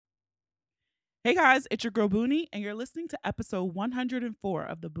Hey guys, it's your girl Booney, and you're listening to episode 104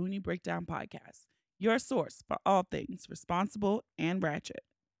 of the Booney Breakdown Podcast, your source for all things responsible and ratchet.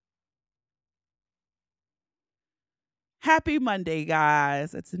 Happy Monday,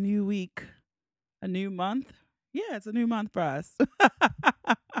 guys. It's a new week, a new month. Yeah, it's a new month for us.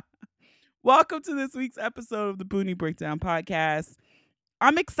 Welcome to this week's episode of the Booney Breakdown Podcast.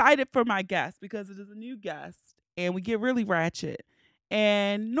 I'm excited for my guest because it is a new guest and we get really ratchet.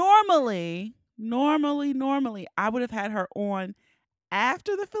 And normally, I would have had her on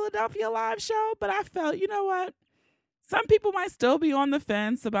after the Philadelphia live show, but I felt, you know what? Some people might still be on the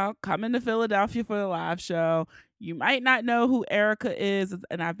fence about coming to Philadelphia for the live show. You might not know who Erica is,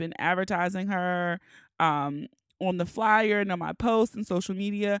 and I've been advertising her um, on the flyer and on my posts and social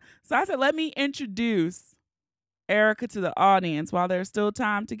media. So I said, let me introduce Erica to the audience while there's still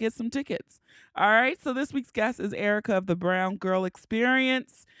time to get some tickets. All right, so this week's guest is Erica of the Brown Girl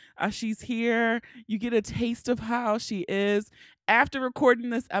Experience. She's here. You get a taste of how she is. After recording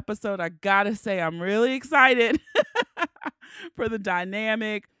this episode, I gotta say, I'm really excited for the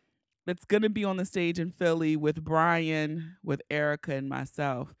dynamic that's gonna be on the stage in Philly with Brian, with Erica, and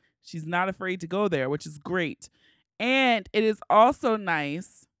myself. She's not afraid to go there, which is great. And it is also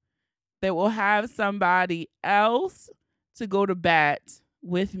nice that we'll have somebody else to go to bat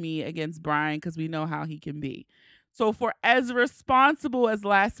with me against Brian because we know how he can be. So, for as responsible as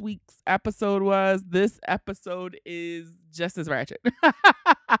last week's episode was, this episode is just as ratchet.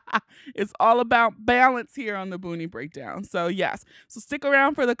 It's all about balance here on the Booney Breakdown. So, yes. So, stick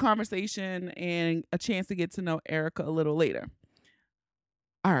around for the conversation and a chance to get to know Erica a little later.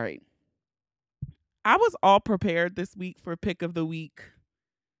 All right. I was all prepared this week for pick of the week.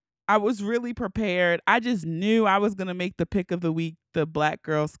 I was really prepared. I just knew I was going to make the pick of the week the Black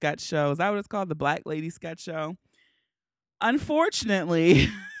Girl Sketch Show. Is that what it's called? The Black Lady Sketch Show? Unfortunately,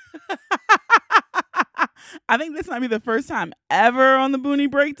 I think this might be the first time ever on the Booney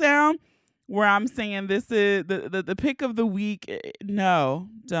Breakdown where I'm saying this is the pick of the week. No,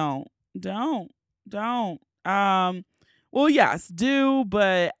 don't. Well, yes, do,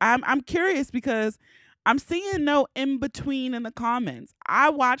 but I'm curious because I'm seeing no in between in the comments. I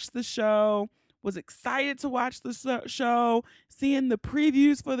watched the show, was excited to watch the show, seeing the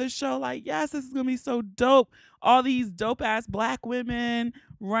previews for the show. Like, yes, this is gonna be so dope. All these dope ass black women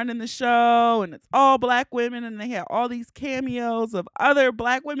running the show, and it's all black women, and they have all these cameos of other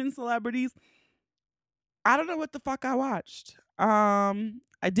black women celebrities. I don't know what the fuck I watched. I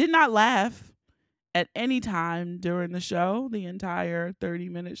did not laugh at any time during the show, the entire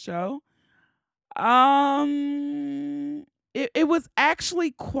 30-minute show. It was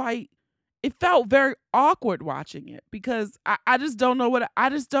actually quite, it felt very awkward watching it because I just don't know I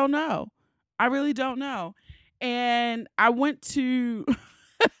just don't know. I really don't know. And I went to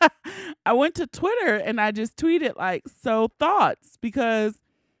I went to Twitter and I just tweeted like, so thoughts, because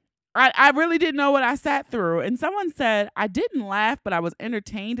I really didn't know what I sat through. And someone said I didn't laugh, but I was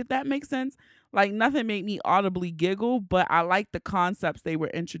entertained, if that makes sense. Like, nothing made me audibly giggle, but I liked the concepts they were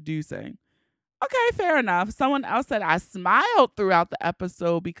introducing. Okay, fair enough. Someone else said I smiled throughout the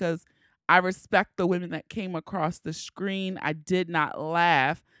episode because I respect the women that came across the screen. I did not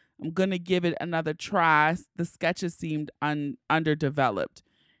laugh. I'm going to give it another try. The sketches seemed underdeveloped.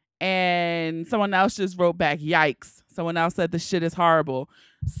 And someone else just wrote back, yikes. Someone else said the shit is horrible.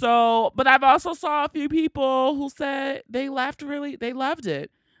 So, but I've also saw a few people who said they loved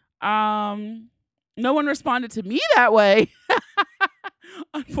it. No one responded to me that way.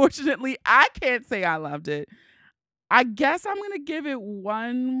 Unfortunately, I can't say I loved it. I guess I'm gonna give it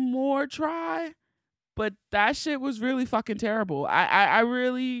one more try, but that shit was really fucking terrible. I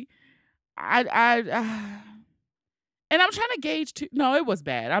really, and I'm trying to gauge too. No, it was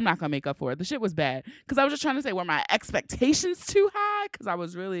bad. I'm not gonna make up for it. The shit was bad because I was just trying to say, were my expectations too high? Because I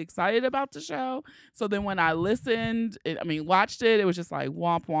was really excited about the show. So then when I watched it, it was just like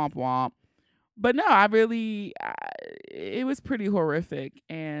womp womp womp. But no, it was pretty horrific,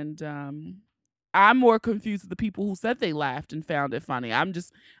 and I'm more confused with the people who said they laughed and found it funny.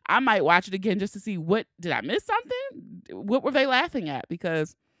 I might watch it again just to see, what did I miss something? What were they laughing at?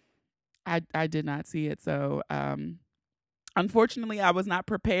 Because I did not see it. So unfortunately, I was not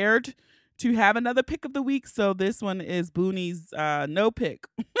prepared to have another pick of the week. So this one is Booney's no pick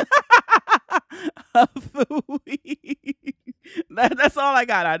of the week. That's all I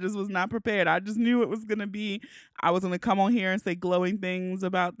got. I just was not prepared. I just knew it was gonna be. I was gonna come on here and say glowing things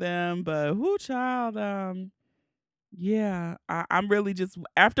about them, but whoo, child. Yeah, I'm really just,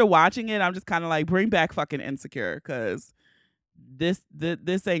 after watching it, I'm just kind of like, bring back fucking Insecure, because this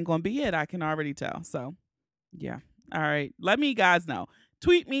ain't gonna be it. I can already tell. So yeah. All right. Let me guys know.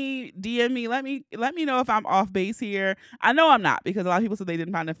 tweet me, DM me, let me know if I'm off base here. I know I'm not, because a lot of people said they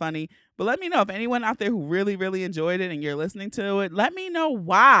didn't find it funny, but let me know if anyone out there who really, really enjoyed it and you're listening to it, let me know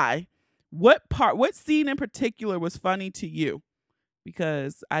why. What scene in particular was funny to you?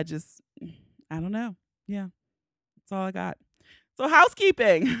 Because I don't know. Yeah, that's all I got. So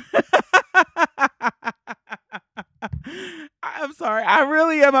housekeeping. I'm sorry. I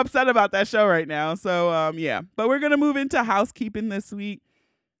really am upset about that show right now. So yeah. But we're gonna move into housekeeping this week.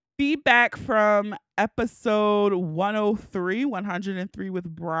 Feedback from episode 103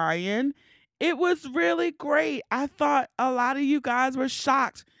 with Brian. It was really great. I thought a lot of you guys were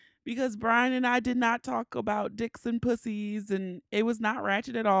shocked because Brian and I did not talk about dicks and pussies, and it was not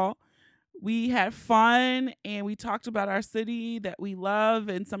ratchet at all. We had fun and we talked about our city that we love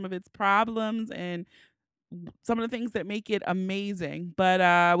and some of its problems and some of the things that make it amazing.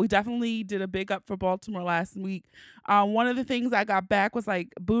 But we definitely did a big up for Baltimore last week. One of the things I got back was like,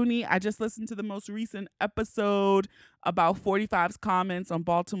 Booney, I just listened to the most recent episode about 45's comments on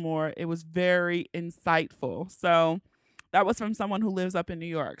Baltimore. It was very insightful. So that was from someone who lives up in New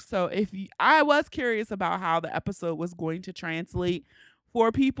York. So I was curious about how the episode was going to translate for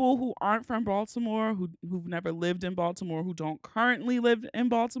people who aren't from Baltimore, who've never lived in Baltimore, who don't currently live in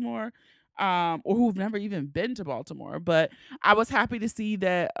Baltimore, or who've never even been to Baltimore. But I was happy to see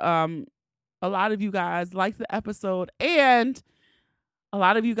that a lot of you guys liked the episode, and a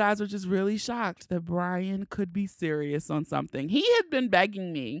lot of you guys were just really shocked that Brian could be serious on something. He had been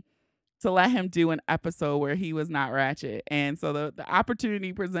begging me to let him do an episode where he was not ratchet. And so the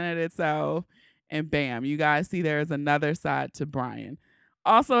opportunity presented itself, and bam, you guys see there's another side to Brian.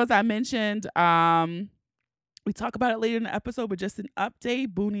 Also, as I mentioned, we talk about it later in the episode, but just an update,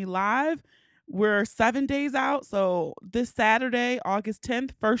 Booney Live. We're 7 days out. So this Saturday, August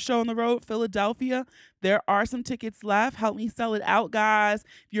 10th, first show on the road, Philadelphia. There are some tickets left. Help me sell it out, guys.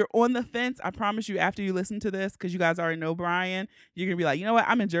 If you're on the fence, I promise you, after you listen to this, because you guys already know Brian, you're going to be like, you know what?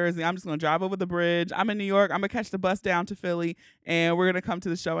 I'm in Jersey. I'm just going to drive over the bridge. I'm in New York. I'm going to catch the bus down to Philly, and we're going to come to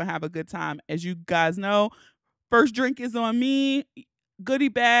the show and have a good time. As you guys know, first drink is on me. Goodie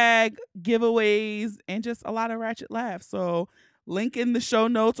bag, giveaways, and just a lot of ratchet laughs. So link in the show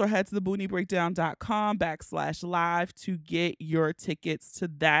notes or head to thebooniebreakdown.com/live to get your tickets to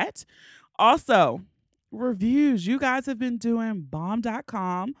that. Also, reviews. You guys have been doing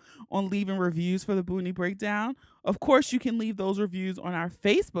bomb.com on leaving reviews for the Booney Breakdown. Of course, you can leave those reviews on our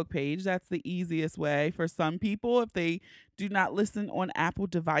Facebook page. That's the easiest way for some people if they do not listen on Apple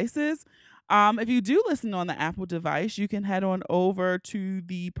devices. If you do listen on the Apple device, you can head on over to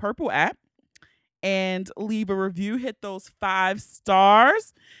the Purple app and leave a review. Hit those 5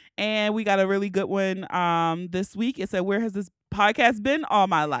 stars. And we got a really good one this week. It said, where has this podcast been all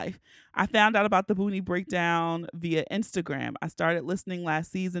my life? I found out about the Booney Breakdown via Instagram. I started listening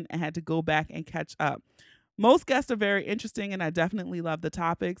last season and had to go back and catch up. Most guests are very interesting, and I definitely love the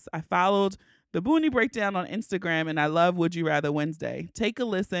topics. I followed the Booney Breakdown on Instagram, and I love Would You Rather Wednesday. Take a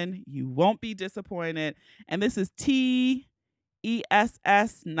listen. You won't be disappointed. And this is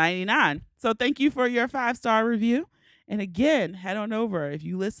TESS99. So thank you for your 5-star review. And again, head on over. If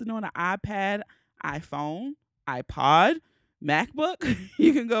you listen on an iPad, iPhone, iPod, MacBook,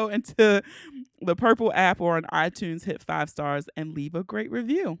 you can go into the Purple app or on iTunes, hit 5 stars, and leave a great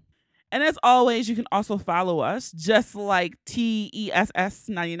review. And as always, you can also follow us, just like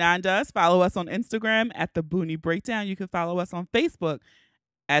TESS99 does. Follow us on Instagram at The Booney Breakdown. You can follow us on Facebook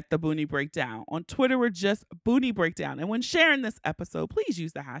at The Booney Breakdown. On Twitter, we're just Booney Breakdown. And when sharing this episode, please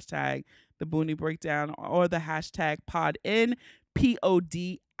use the hashtag The Booney Breakdown or the hashtag PODIN,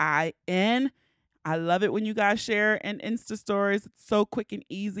 PODIN. I love it when you guys share in Insta stories. It's so quick and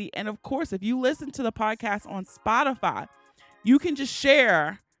easy. And of course, if you listen to the podcast on Spotify, you can just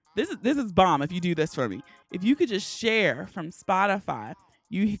share. This is bomb if you do this for me. If you could just share from Spotify,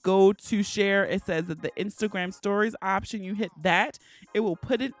 you go to share. It says that the Instagram stories option, you hit that. It will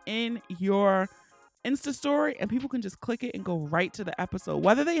put it in your Insta story and people can just click it and go right to the episode.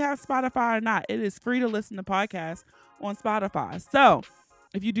 Whether they have Spotify or not, it is free to listen to podcasts on Spotify. So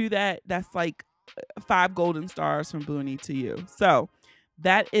if you do that, that's like 5 golden stars from Booney to you. So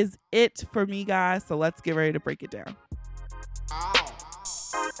that is it for me, guys. So let's get ready to break it down.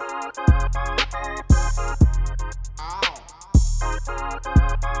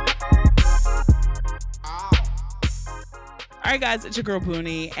 All right, guys, it's your girl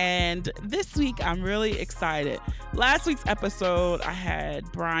Booney, and this week I'm really excited. Last week's episode, I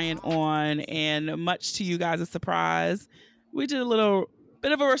had Brian on, and much to you guys' surprise, we did a little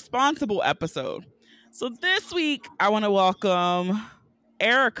bit of a responsible episode. So this week, I want to welcome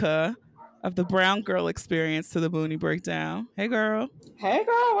Erica of the Brown Girl Experience to the Boonie Breakdown. Hey, girl. Hey,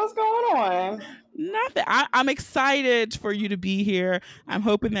 girl, what's going on? Nothing. I'm excited for you to be here. I'm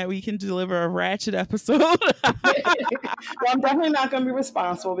hoping that we can deliver a ratchet episode. Well, I'm definitely not going to be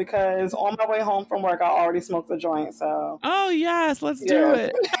responsible because on my way home from work, I already smoked a joint. So, oh, yes, let's do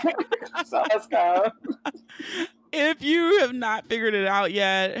it. So let's go. If you have not figured it out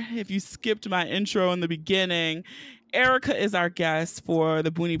yet, if you skipped my intro in the beginning, Erica is our guest for the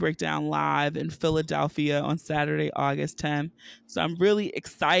Boonie Breakdown Live in Philadelphia on Saturday, August 10th. So I'm really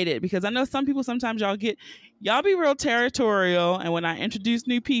excited because I know some people, sometimes y'all be real territorial. And when I introduce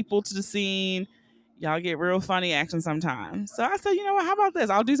new people to the scene, y'all get real funny action sometimes. So I said, you know what, how about this?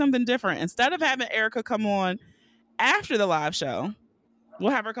 I'll do something different. Instead of having Erica come on after the live show,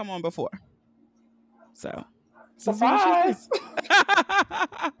 we'll have her come on before. So surprise.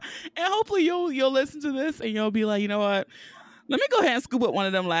 And hopefully you'll listen to this and you'll be like, you know what? Let me go ahead and scoop up one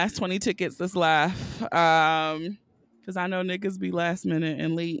of them last 20 tickets this live. Because I know niggas be last minute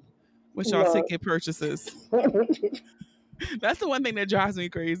and late with y'all ticket purchases. That's the one thing that drives me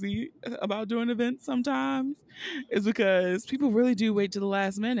crazy about doing events sometimes, is because people really do wait to the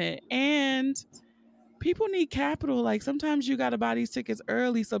last minute. And people need capital. Like, sometimes you got to buy these tickets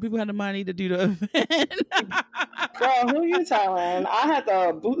early so people have the money to do the event. Girl, who you telling? I had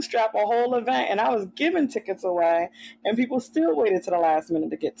to bootstrap a whole event and I was giving tickets away and people still waited to the last minute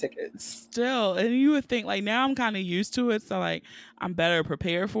to get tickets. Still. And you would think, like, now I'm kind of used to it, so like I'm better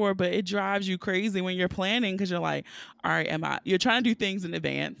prepared for it, but it drives you crazy when you're planning because you're like, all right, you're trying to do things in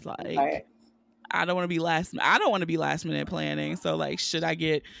advance. Like, right. I don't want to be last minute planning. So like, should I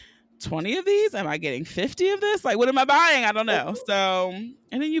get 20 of these? Am I getting 50 of this? Like, what am I buying? I don't know. So, and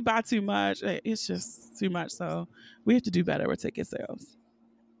then you buy too much. It's just too much. So we have to do better with ticket sales.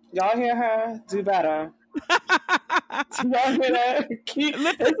 Y'all hear her? Do better. Y'all hear that?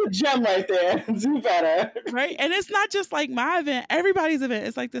 It's a gem right there. Do better. Right? And it's not just like my event. Everybody's event.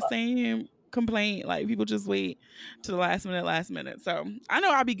 It's like the same complaint. Like, people just wait to the last minute. So I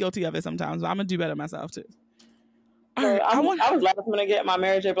know I'll be guilty of it sometimes, but I'm going to do better myself too. Right, I was last minute to get my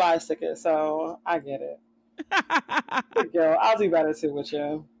Mary J. Blige ticket, so I get it. Girl, I'll do better too with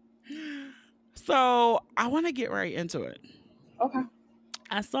you. So I want to get right into it. Okay.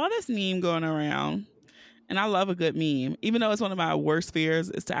 I saw this meme going around, and I love a good meme. Even though it's one of my worst fears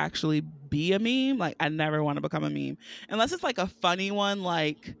is to actually be a meme. Like, I never want to become a meme. Unless it's like a funny one,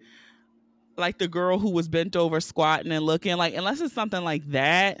 like the girl who was bent over squatting and looking, like, unless it's something like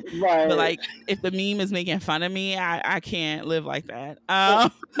that. Right. But like, if the meme is making fun of me, I can't live like that.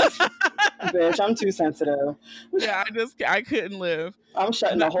 Bitch, I'm too sensitive. Yeah, I couldn't live. I'm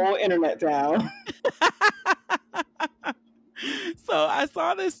shutting the whole internet down. So I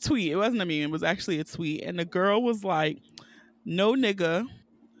saw this tweet. It wasn't a meme. It was actually a tweet. And the girl was like, no nigga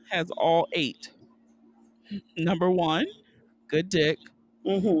has all 8. Number 1, good dick.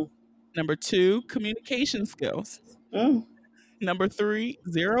 Mm-hmm. Number 2, communication skills. Number 3,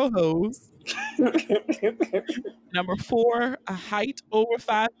 0 hoes. Number 4, a height over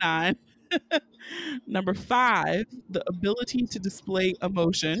 5'9". Number 5, the ability to display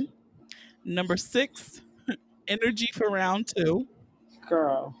emotion. Number 6, energy for round 2.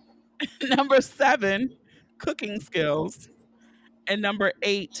 Girl. Number 7, cooking skills. And number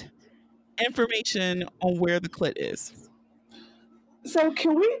 8, information on where the clit is. So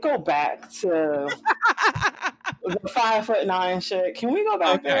can we go back to the 5'9" shit? Can we go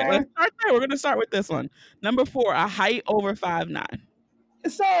back there? Let's start there. We're going to start with this one. Number 4, a height over 5'9".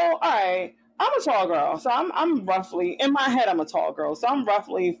 So, all right, I'm a tall girl. So I'm roughly, in my head, I'm a tall girl. So I'm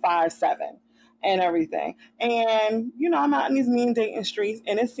roughly 5'7" and everything. And, you know, I'm out in these mean dating streets,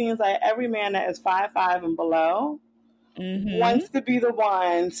 and it seems like every man that is 5'5" and below wants to be the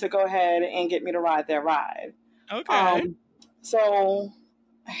one to go ahead and get me to ride their ride. Okay. So,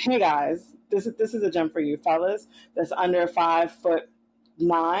 hey guys, this is a gem for you fellas that's under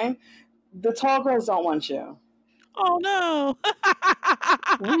 5'9". The tall girls don't want you. Oh no.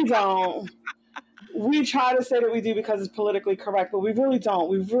 We don't. We try to say that we do because it's politically correct, but we really don't.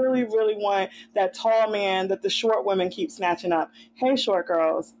 We really, really want that tall man that the short women keep snatching up. Hey, short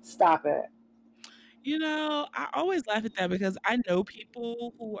girls, stop it. You know, I always laugh at that because I know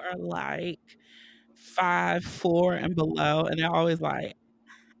people who are like 5'4" and below, and they're always like,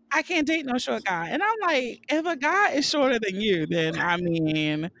 I can't date no short guy. And I'm like, if a guy is shorter than you, then I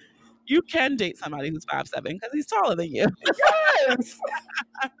mean, you can date somebody who's 5'7" because he's taller than you. Yes.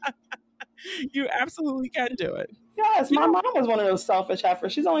 You absolutely can do it. Yes, my mom was one of those selfish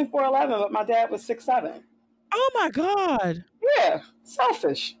heifers. She's only 4'11", but my dad was 6'7". Oh my God. Yeah,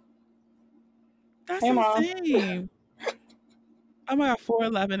 selfish. That's insane. Oh my God,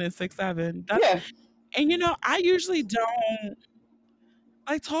 4'11" and 6'7". Yeah. And I usually don't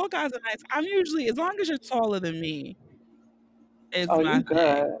like tall guys are nice. I'm usually, as long as you're taller than me, is Oh, my you thing.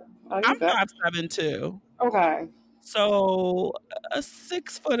 good. Oh, you I'm good. 5'7" too. Okay. So a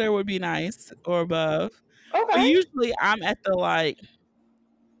 6-footer would be nice or above. But Okay. usually I'm at the I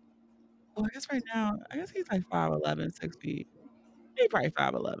guess right now, I guess he's like 5'11", 6 feet. He probably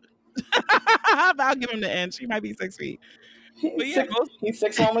 5'11". I'll give him the inch. He might be 6 feet. But He's yeah, six.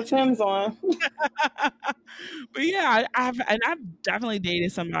 He's 6'1" with Tim's on. but yeah, I've definitely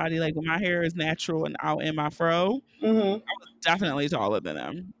dated somebody like when my hair is natural and out in my fro. Mm-hmm. Definitely taller than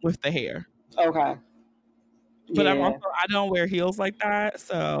them with the hair. Okay. But Yeah. I don't wear heels like that,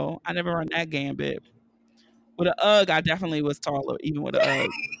 so I never run that gambit. With an UGG, I definitely was taller, even with an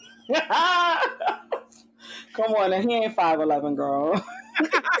Come on, and he ain't 5'11", girl.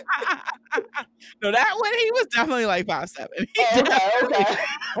 No, that one he was definitely like 5'7". Okay.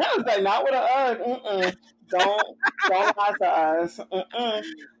 I was like, not with an UGG. Don't lie to us.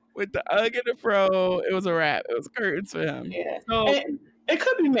 With the UGG and the fro, it was a wrap. It was curtains for him. Yeah. So, And it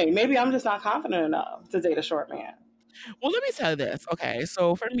could be me. Maybe I'm just not confident enough to date a short man. well, let me tell you this. Okay,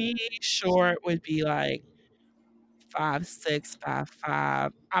 so for me, short would be like 5'6",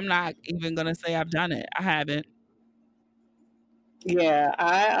 5'5". I'm not even gonna say I've done it. I haven't. Yeah,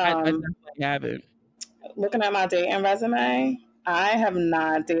 I definitely haven't. looking at my dating resume, I have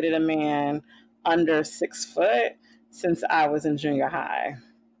not dated a man under 6 foot since I was in junior high.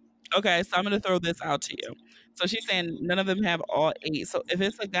 Okay, so I'm gonna throw this out to you. So she's saying none of them have all 8. So if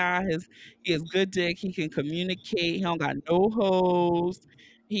it's a guy, he has good dick, he can communicate, he don't got no hoes,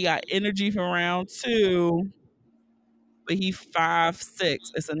 he got energy from round 2, but he 5'6".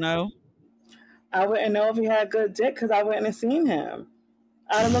 It's a no. I wouldn't know if he had good dick because I wouldn't have seen him.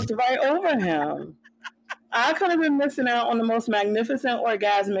 I'd have looked right over him. I could have been missing out on the most magnificent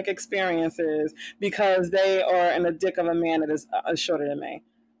orgasmic experiences because they are in the dick of a man that is shorter than me.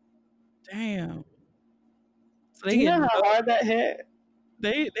 Damn. So Do you know how hard that hit?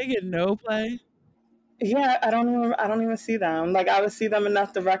 They get no play. Yeah, I don't even see them. Like I would see them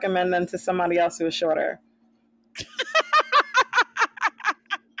enough to recommend them to somebody else who is shorter.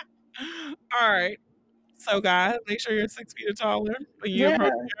 All right. So guys, make sure you're 6 feet or taller when you Yeah.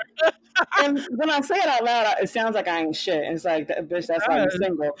 approach. And when I say it out loud, it sounds like I ain't shit. It's like, bitch, that's why you're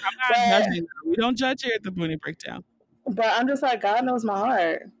single. I'm not judging. We don't judge here at the Boonie Breakdown. But I'm just like, God knows my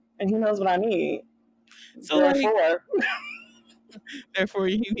heart, and He knows what I need. So therefore,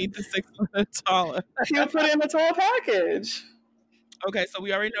 you need the 6 foot or taller. He'll put it in the total package. Okay, so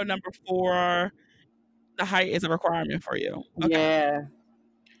we already know number 4. The height is a requirement for you. Okay. Yeah.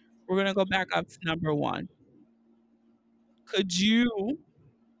 We're gonna go back up to number 1. Could you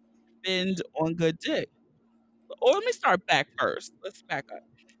bend on good dick? Or let me start back first. Let's back up.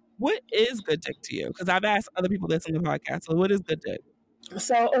 What is good dick to you? Because I've asked other people this on the podcast. So what is good dick?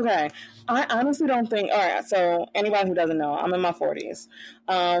 So, okay. I honestly don't think, all right, so anybody who doesn't know, I'm in my 40s.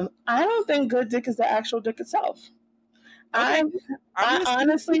 I don't think good dick is the actual dick itself. Okay. I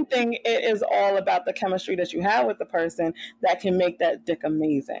honestly think it is all about the chemistry that you have with the person that can make that dick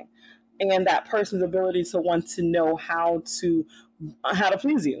amazing. And that person's ability to want to know how to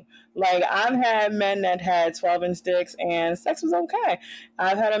please you. Like I've had men that had 12-inch dicks and sex was okay.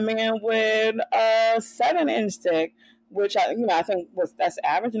 I've had a man with a 7-inch dick, which I think that's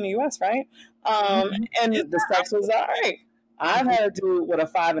average in the U.S., right? And the sex was all right. I've had a dude with a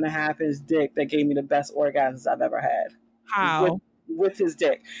 5.5-inch dick that gave me the best orgasms I've ever had. How? With his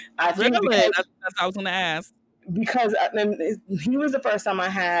dick. I think really? because That's what I was going to ask. Because he was the first time I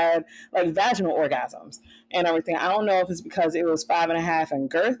had like vaginal orgasms and everything. I don't know if it's because it was 5.5 and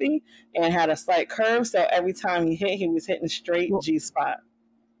girthy and had a slight curve, so every time he hit, he was hitting straight G spot.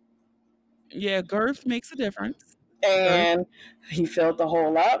 Yeah, girth makes a difference. And he filled the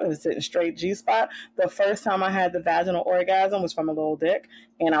hole up. It was hitting straight G spot. The first time I had the vaginal orgasm was from a little dick,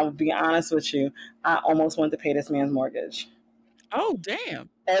 and I will be honest with you, I almost wanted to pay this man's mortgage. Oh, damn.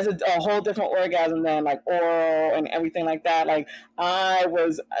 As a whole different orgasm than like oral and everything like that. Like I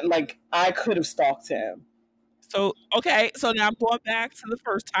could have stalked him. So, okay. So now I'm going back to the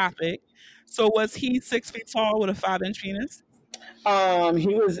first topic. So was he 6 feet tall with a 5-inch penis?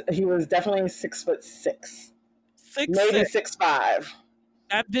 He was definitely 6'6". 6'6". 6'5".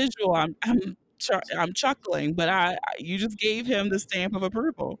 That visual, I'm chuckling, but you just gave him the stamp of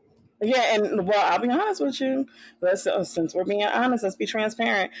approval. Yeah, and well, I'll be honest with you. Since we're being honest, let's be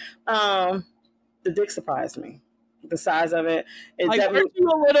transparent. The dick surprised me. the size of it. It Like, definitely. weren't you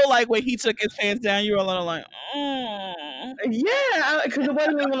a little like when he took his pants down? You were a little like, mm. Yeah, because it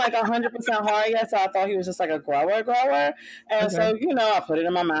wasn't even like 100% hard yet, so I thought he was just like a grower. And Okay. so, I put it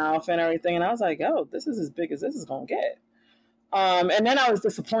in my mouth and everything, and I was like, yo, this is as big as this is gonna get. And then I was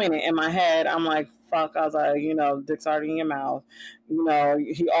disappointed in my head. I'm like, fuck, I was like, dick's already in your mouth.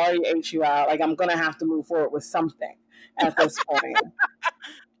 He already ate you out. Like, I'm gonna have to move forward with something at this point.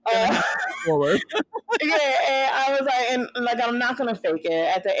 Forward. Yeah, and I was like, and like, I'm not gonna fake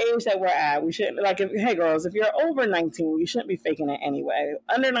it. At the age that we're at, we shouldn't. Like, hey, girls, if you're over 19, you shouldn't be faking it anyway.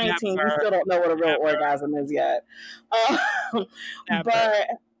 Under 19, you still don't know what a real orgasm is yet. But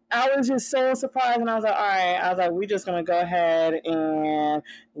I was just so surprised, and I was like, all right. I was like, we're just gonna go ahead and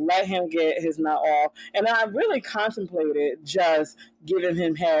let him get his nut off. And I really contemplated just giving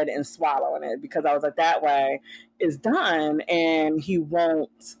him head and swallowing it, because I was like, that way it's done, and he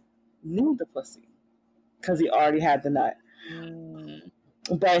won't need the pussy because he already had the nut.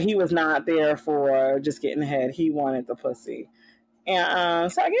 But he was not there for just getting head. He wanted the pussy.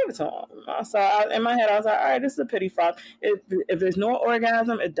 And so I gave it to him. So in my head, I was like, all right, this is a pity fuck. If there's no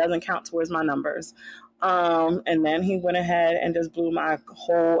orgasm, it doesn't count towards my numbers. And then he went ahead and just blew my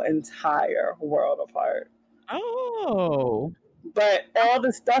whole entire world apart. Oh. But all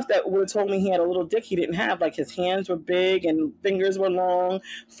the stuff that would have told me he had a little dick, he didn't have. Like, his hands were big and fingers were long,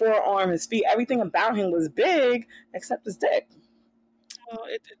 forearm, his feet, everything about him was big except his dick. Well,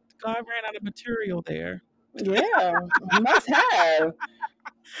 God ran out of material there. Yeah, must have.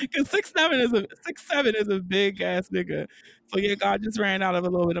 Because 6'7" is a big ass nigga. So yeah, God just ran out of a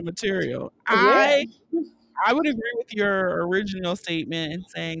little bit of material. Yeah. I would agree with your original statement in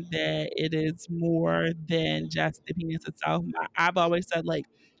saying that it is more than just the penis itself. I've always said, like,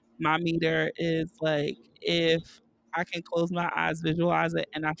 my meter is like, if I can close my eyes, visualize it,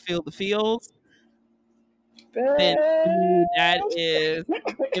 and I feel the feels, then that is,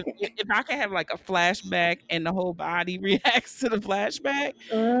 if I can have like a flashback and the whole body reacts to the flashback,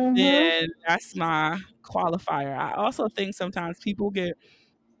 then that's my qualifier. I also think sometimes people get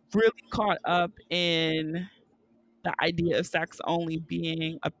really caught up in the idea of sex only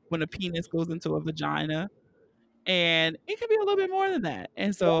being when a penis goes into a vagina, and it can be a little bit more than that.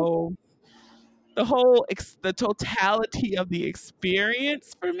 And so the totality of the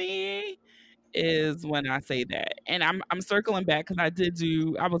experience for me is when I say that. And I'm circling back because I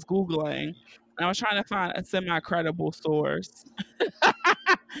was Googling and I was trying to find a semi-credible source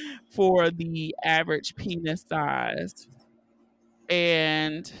for the average penis size.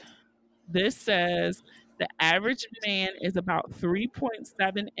 And this says the average man is about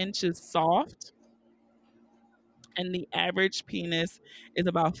 3.7 inches soft, and the average penis is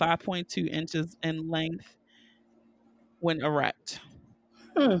about 5.2 inches in length when erect.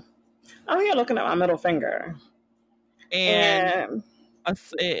 I'm here looking at my middle finger. And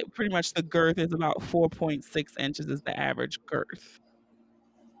pretty much the girth is about 4.6 inches is the average girth.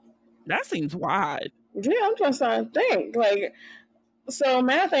 That seems wide. Yeah, I'm just trying to think. Like, so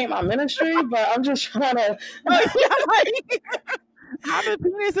math ain't my ministry, but I'm just trying to. How the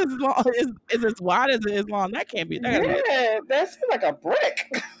penis is long is as wide as it is long? That can't be. That seems like a brick.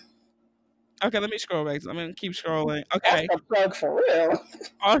 Okay, let me scroll back. I'm gonna keep scrolling. Okay, that's a plug for real.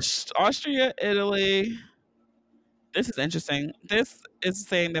 Austria, Italy. This is interesting. This is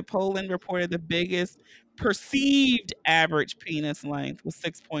saying that Poland reported the biggest perceived average penis length was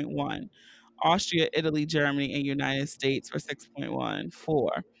 6.1. Austria, Italy, Germany, and United States were 6.14.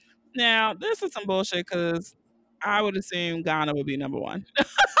 Now, this is some bullshit because I would assume Ghana would be number one.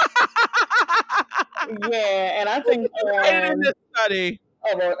 Yeah, and I think in this study.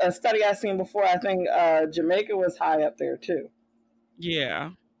 A study I've seen before, I think Jamaica was high up there too.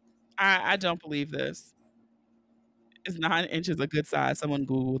 Yeah. I don't believe this. Is 9 inches a good size? Someone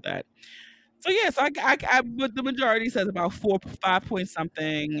Googled that. So yes, but the majority says about 5 point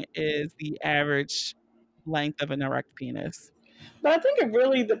something is the average length of an erect penis. But I think it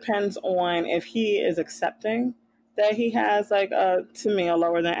really depends on if he is accepting that he has, like, to me, a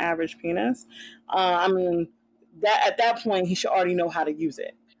lower than average penis. I mean, that at that point he should already know how to use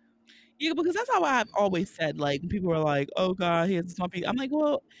it. Yeah, because that's how I've always said. Like, when people are like, "Oh God, he has a small penis," I'm like,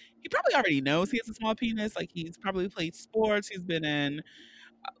 well, he probably already knows he has a small penis. Like, he's probably played sports. He's been in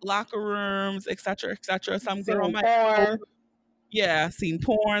locker rooms, etc., etc. Some girl might, seen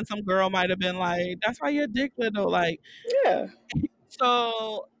porn. Some girl might have been like, "That's why your dick little." Like, yeah.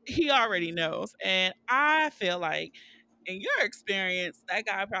 So he already knows, and I feel like, in your experience, that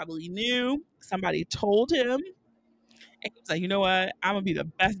guy probably knew. Somebody told him. And he was like, you know what? I'm gonna be the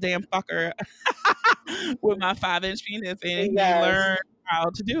best damn fucker with my 5-inch penis, and he learned how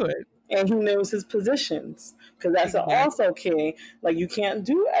to do it. and he knows his positions, because that's Exactly. also key. Like, you can't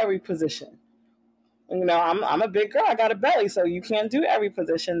do every position. You know, I'm a big girl. I got a belly, so you can't do every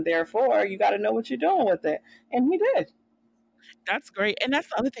position. Therefore, you got to know what you're doing with it, and he did. That's great. And that's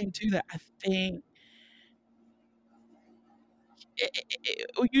the other thing too that I think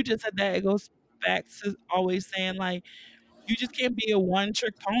you just said that it goes back to always saying like you just can't be a one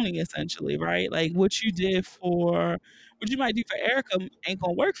trick pony essentially, right? Like what you might do for Erica ain't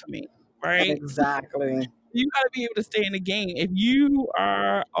gonna work for me, right? Exactly. You gotta be able to stay in the game. If you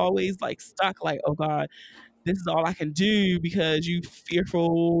are always like stuck, like, oh God, this is all I can do because you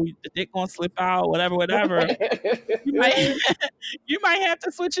fearful the dick gonna slip out, whatever, you might you might have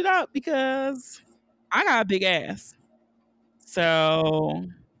to switch it up because I got a big ass. So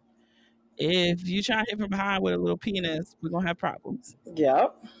if you try to hit from behind with a little penis, we're gonna have problems.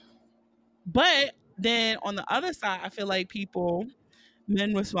 Yep. But then on the other side, I feel like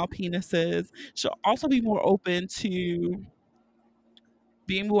men with small penises, should also be more open to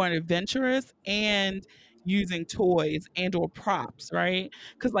being more adventurous and using toys and or props, right?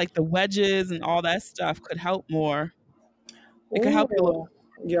 Because like the wedges and all that stuff could help more. It could help you look. Ooh,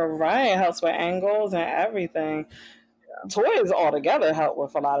 you're right. It helps with angles and everything. Toys altogether help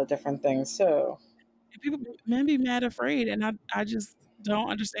with a lot of different things too. Men be mad afraid, and I just don't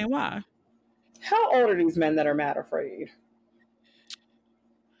understand why. How old are these men that are mad afraid?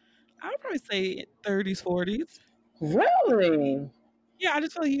 I would probably say 30s, 40s. Really? Yeah, I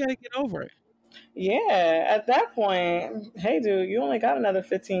just feel like you got to get over it. Yeah, at that point, hey, dude, you only got another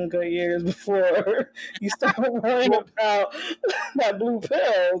 15 good years before you start worrying about that blue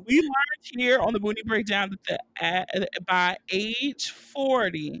pill. We learned here on the Boonie Breakdown that by age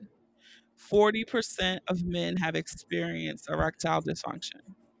 40, 40% of men have experienced erectile dysfunction.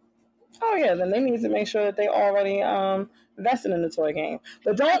 Oh yeah, then they need to make sure that they already invested in the toy game.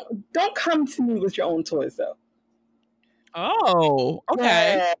 But don't come to me with your own toys though. Oh,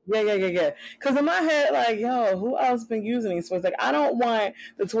 okay. Yeah. Because in my head, like, yo, who else been using these toys? Like, I don't want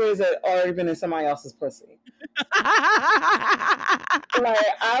the toys that already been in somebody else's pussy. Like,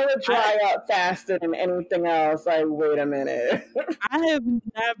 I would dry up faster than anything else. Like, wait a minute. I have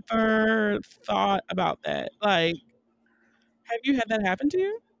never thought about that. Like, have you had that happen to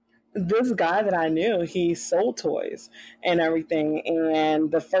you? This guy that I knew, he sold toys and everything.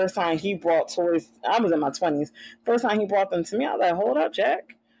 And the first time he brought toys, I was in my 20s. First time he brought them to me, I was like, hold up,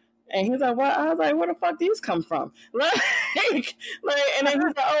 Jack. And he's like, what? I was like, where the fuck these come from? And then he's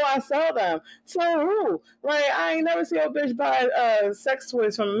like, oh, I sell them. So who? Like, I ain't never seen a bitch buy sex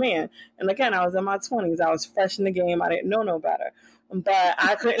toys from a man. And again, I was in my 20s. I was fresh in the game. I didn't know no better. But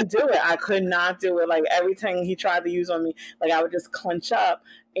I couldn't do it. I could not do it. Like, everything he tried to use on me, like, I would just clench up.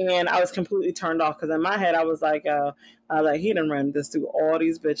 And I was completely turned off because in my head, I was like, he done ran this through all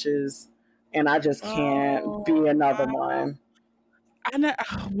these bitches. And I just can't be another one. I know.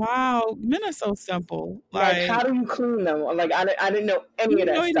 Wow, men are so simple. Like, how do you clean them? Like, I didn't know any of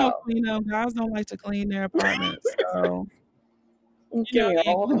that stuff. Don't clean them. Guys don't like to clean their apartments, so give me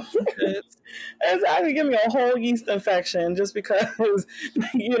give me a whole yeast infection just because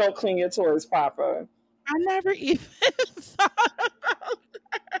you don't clean your toys proper. I never even thought about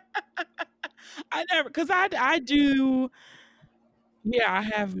that. I never, because I do. Yeah, I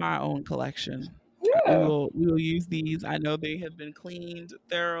have my own collection. Yeah. We'll use these. I know they have been cleaned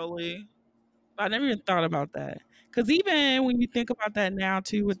thoroughly. I never even thought about that. Because even when you think about that now,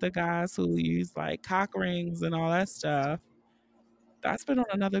 too, with the guys who use like cock rings and all that stuff, that's been on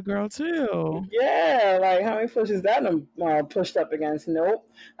another girl, too. Yeah, like how many pushes that pushed up against? Nope.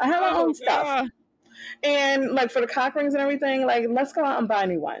 I have my own stuff. And like for the cock rings and everything, like let's go out and buy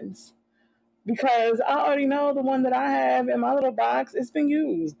new ones. Because I already know the one that I have in my little box, it's been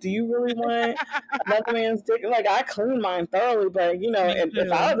used. Do you really want another man's dick? Like, I clean mine thoroughly, but, you know,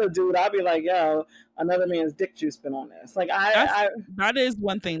 if I was a dude, I'd be like, yo, another man's dick juice been on this. Like, that is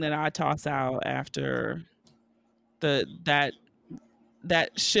one thing that I toss out after that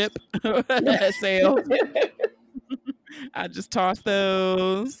ship sailed. I just toss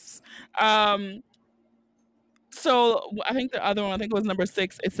those. So I think the other one, I think it was number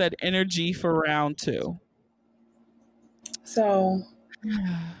 6. It said energy for round 2. So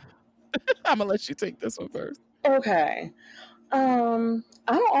I'm gonna let you take this one first. Okay. I don't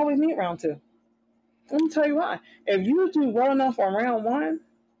always need round 2. Let me tell you why. If you do well enough on round 1,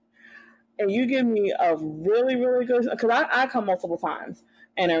 and you give me a really, really good, because I come multiple times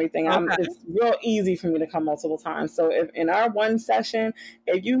and everything. Okay. It's real easy for me to come multiple times. So if in our one session,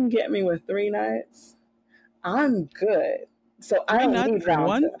 if you can get me with 3 nuts, I'm good. So I 3 don't nuts need in round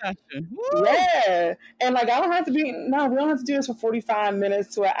one two. session. Woo! Yeah. And like, I don't have to be, no, we don't have to do this for 45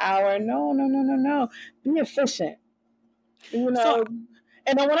 minutes to an hour. No, no, no, no, no. Be efficient. You So know,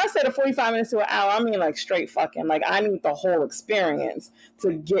 and then when I say the 45 minutes to an hour, I mean like straight fucking. Like, I need the whole experience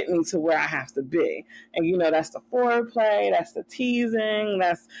to get me to where I have to be. And, you know, that's the foreplay, that's the teasing,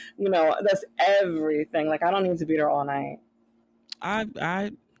 that's, you know, that's everything. Like, I don't need to be there all night.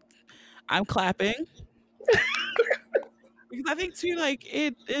 I'm clapping because I think too, like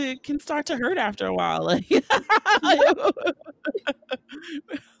it can start to hurt after a while, like,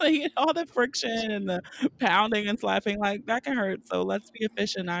 like all the friction and the pounding and slapping, like that can hurt. So let's be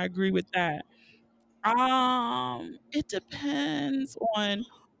efficient. I agree with that. It depends on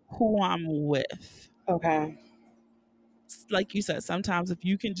who I'm with. Okay. Like you said, sometimes if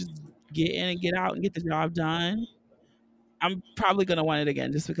you can just get in and get out and get the job done, I'm probably gonna want it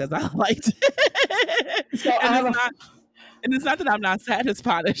again just because I liked it. So I and have it's a, not and it's not that I'm not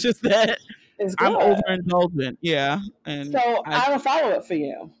satisfied. It's just that it's I'm good. overindulgent. Yeah, So and I have a follow up for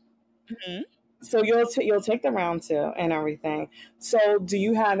you. Mhm. So you'll take the round two and everything. So do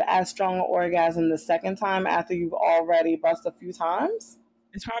you have as strong an orgasm the second time after you've already bust a few times?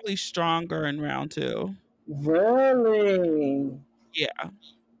 It's probably stronger in round 2. Really? Yeah, yeah.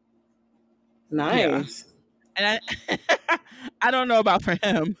 Nice. And I don't know about for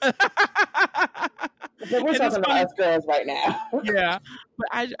him. But we're And it's talking to funny. us girls right now. Yeah, but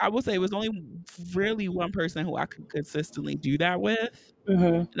I will say it was only really one person who I could consistently do that with, Mm-hmm.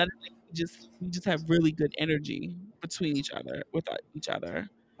 and I think we just have really good energy between each other with each other,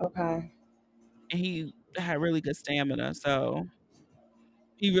 Okay. and he had really good stamina, so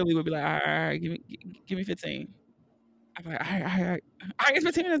he really would be like, "All right, give me 15." I'm like, "All right, all right, all right, it's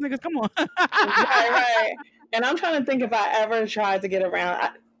 15 minutes, niggas, come Right, on." right. And I'm trying to think if I ever tried to get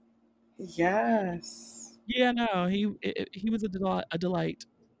around. Yes. Yeah, no, he was a delight.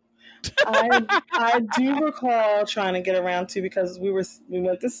 I do recall trying to get around to because we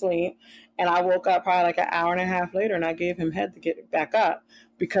went to sleep and I woke up probably like an hour and a half later and I gave him head to get back up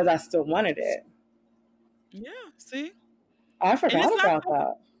because I still wanted it. Yeah, see? I And forgot about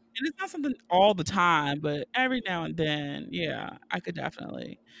that. it's not something all the time, but every now and then, yeah, I could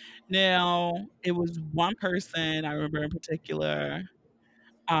definitely. Now, it was one person I remember in particular,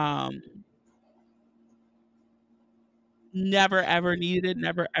 um, never ever needed it,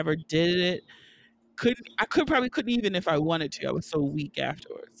 never ever did it. Probably couldn't even if I wanted to. I was so weak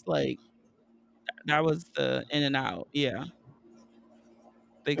afterwards. Like that was the in and out. Yeah,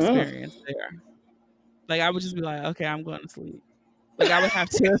 the Mm. experience there. Like I would just be like, okay, I'm going to sleep. Like I would have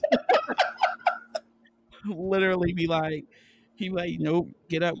to literally be like, he like, nope,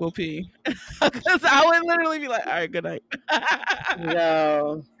 get up, go pee. Because I would literally be like, all right, good night.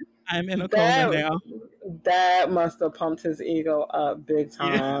 Yo, I'm in a coma that now. that must have pumped his ego up big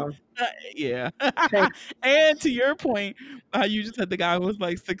Yeah. time. Yeah. And to your point, you just said the guy was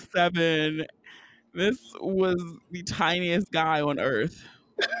like 6'7". This was the tiniest guy on earth.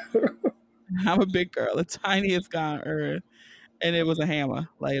 I'm a big girl, the tiniest guy on earth. And it was a hammer.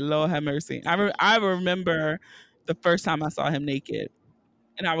 Like, Lord have mercy. I remember the first time I saw him naked.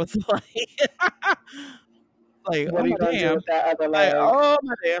 And I was like, What oh are you my gonna do damn. with that other Like, leg? oh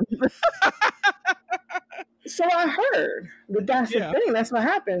my damn. So I heard that that's the Yeah. thing. That's what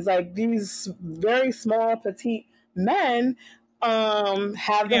happens. Like these very small, petite men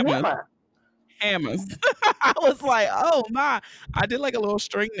have the Hammers. hammer. Hammers. I was like, oh my. I did like a little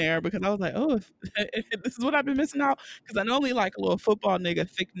string there because I was like, oh, this is what I've been missing out. Because I normally like a little football nigga,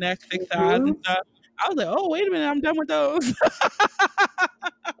 thick neck, thick thighs and Mm-hmm. stuff. I was like, oh, wait a minute, I'm done with those.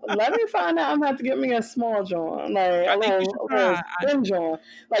 Let me find out. I'm gonna have to get me a small joint, like I think you should a little try. thin joint.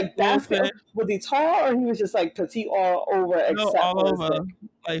 Like Little basketball. fit. Was he tall or he was just like petite all over No, except all for his over. dick?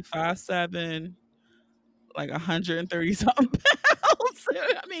 Like 5'7", like 130 something pounds.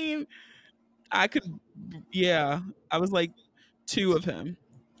 I mean, I could, yeah. I was like 2 of him.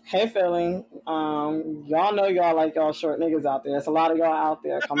 Hey Philly, y'all know y'all like y'all short niggas out there. There's a lot of y'all out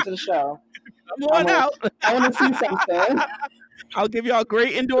there. Come to the show. Come on out. I want to see something. I'll give y'all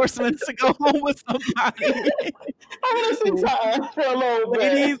great endorsements to go home with somebody. I want to see something for a little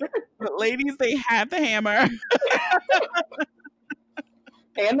bit. Ladies, they have the hammer.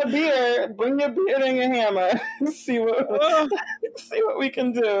 And the beard. Bring your beard and your hammer. see what we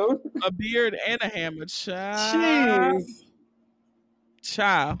can do. A beard and a hammer. Child. Jeez.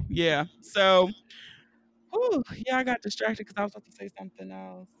 Child. Yeah. So, yeah, I got distracted because I was about to say something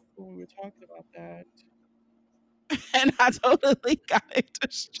else when we were talking about that. And I totally got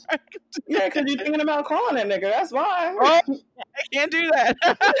distracted. Yeah, because you're thinking about calling that nigga. That's why. Oh, I can't do that.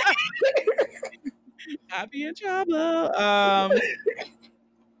 I'd be in trouble.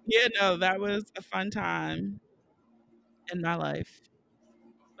 Yeah, no, that was a fun time in my life.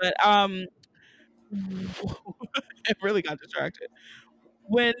 But it really got distracted.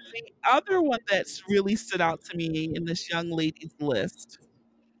 When the other one that's really stood out to me in this young lady's list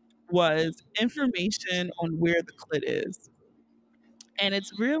was information on where the clit is. And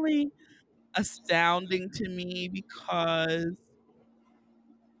it's really astounding to me because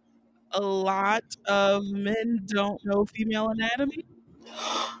a lot of men don't know female anatomy.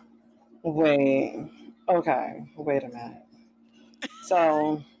 Wait. Okay. Wait a minute.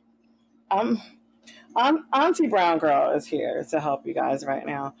 So I'm Auntie Brown Girl is here to help you guys right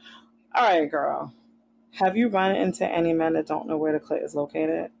now. All right, girl. Have you run into any men that don't know where the clit is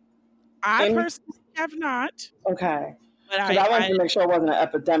located? I Any? personally have not, Okay. but Because I wanted to make sure it wasn't an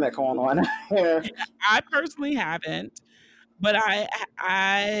epidemic going on here. I personally haven't, but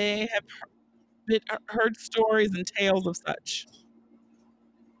I have heard stories and tales of such.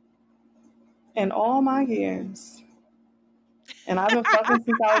 In all my years, and I've been fucking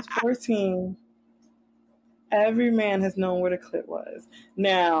since I was 14, every man has known where the clit was.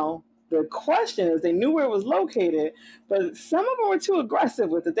 Now, the question is, they knew where it was located, but some of them were too aggressive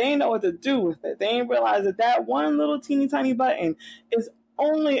with it. They didn't know what to do with it. They didn't realize that that one little teeny tiny button is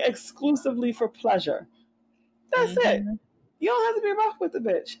only exclusively for pleasure. That's it. Mhm. You don't have to be rough with the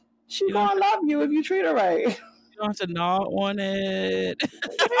bitch. She You don't gonna love you if you treat her right. You don't have to gnaw on it.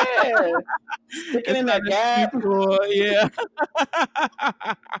 Yeah. Stick it It's in not that a gap. sweet toy, yeah.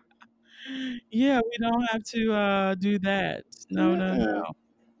 Yeah, we don't have to do that. No, no, no. Mm-mm.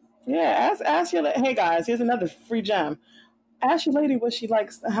 Yeah, ask your hey guys, here's another free gem. Ask your lady what she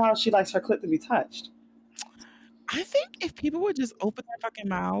likes, how she likes her clit to be touched. I think if people would just open their fucking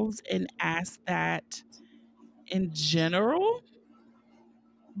mouths and ask that in general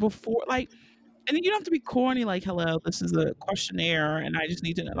before, like, and then you don't have to be corny, like, hello, this is a questionnaire and I just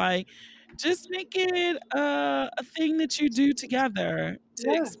need to know, like, just make it a thing that you do together to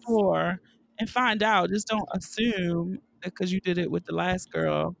Yes. explore and find out. Just don't assume that because you did it with the last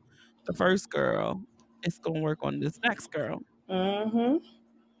girl, the first girl, it's gonna work on this next girl. Mm-hmm.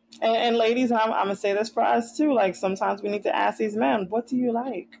 And ladies, I'm gonna say this for us too. Like sometimes we need to ask these men, what do you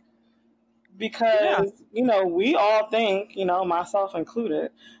like? Yeah. Because we all think, myself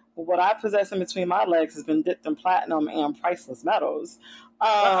included, what I possess in between my legs has been dipped in platinum and priceless metals.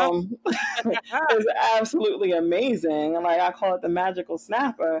 Is absolutely amazing. Like I call it the magical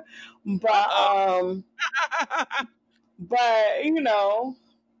snapper. But but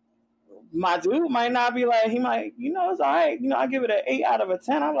my dude might not be like, he might, it's all right. I give it an 8 out of a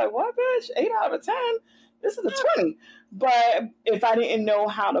 10. I'm like, what, bitch? 8 out of a 10? This is a 20. But if I didn't know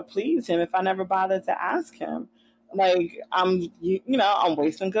how to please him, if I never bothered to ask him, like, I'm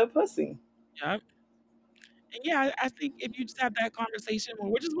wasting good pussy. Yep. And yeah, I think if you just have that conversation,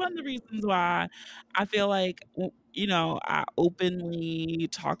 which is one of the reasons why I feel like, I openly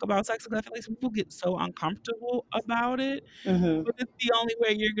talk about sex because I feel like some people get so uncomfortable about it. Mm-hmm. But it's the only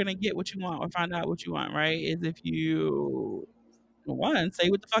way you're gonna get what you want or find out what you want, right? Is if you one say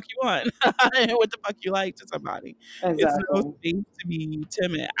what the fuck you want and what the fuck you like to somebody. It's no Exactly. space to be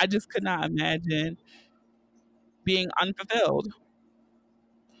timid. I just could not imagine being unfulfilled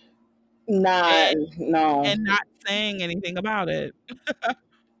Nah, and no. not saying anything about it.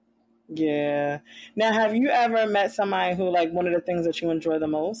 Yeah. Now, have you ever met somebody who, like, one of the things that you enjoy the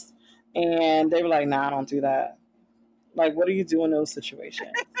most, and they were like, nah, I don't do that? Like, what do you do in those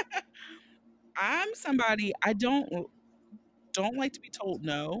situations? I'm somebody I don't like to be told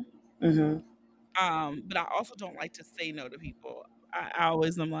no. Mm-hmm. But I also don't like to say no to people. I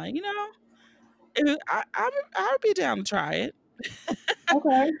always am like, I would be down to try it.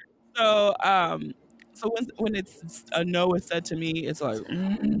 Okay. So so when it's a no is said to me, it's like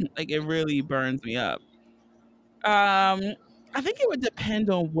like it really burns me up. I think it would depend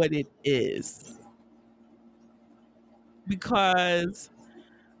on what it is because,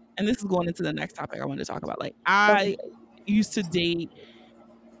 and this is going into the next topic I wanted to talk about. Like I used to date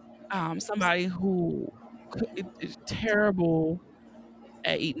somebody who is terrible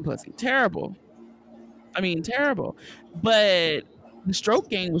at eating pussy. Terrible. I mean, terrible. But the stroke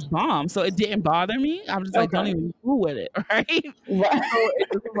game was bomb, so it didn't bother me. I was just like, don't Okay. even fool with it, right? Right. So it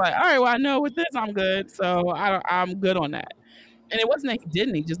was like, all right, well, I know with this I'm good, so I'm good on that. And it wasn't that he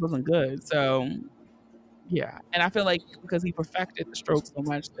didn't; he just wasn't good. So yeah, and I feel like because he perfected the stroke so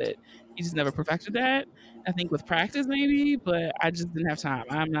much that he just never perfected that. I think with practice maybe, but I just didn't have time.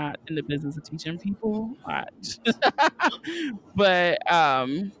 I'm not in the business of teaching people. But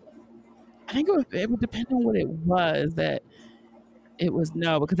I think it would depend on what it was that it was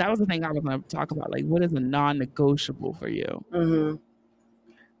no, because that was the thing I was going to talk about. Like, what is a non-negotiable for you?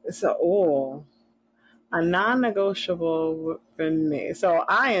 So, a non-negotiable for me. So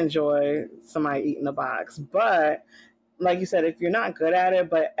I enjoy somebody eating the box, but like you said, if you're not good at it,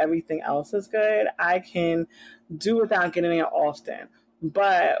 but everything else is good, I can do without getting it often.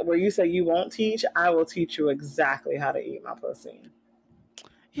 But where you say you won't teach, I will teach you exactly how to eat my pussy.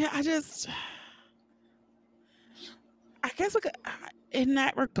 Yeah, I guess like, in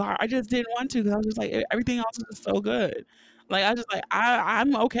that regard, I just didn't want to because I was just like, everything else is just so good. Like, I was just like,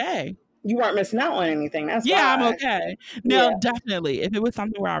 I'm okay. You weren't missing out on anything. That's Yeah, I'm why. okay. Now, definitely, if it was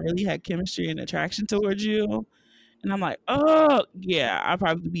something where I really had chemistry and attraction towards you, and I'm like, oh, yeah, I'd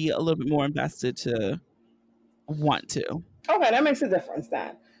probably be a little bit more invested to want to. Okay, that makes a difference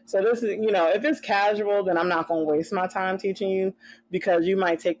then. So this is, if it's casual, then I'm not going to waste my time teaching you because you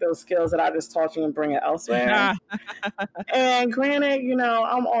might take those skills that I just taught you and bring it elsewhere. And granted,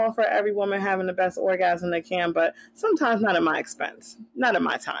 I'm all for every woman having the best orgasm they can, but sometimes not at my expense, not at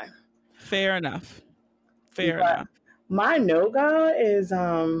my time. Fair enough. Fair enough. My no-go is,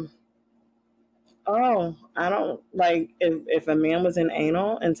 I don't like if a man was into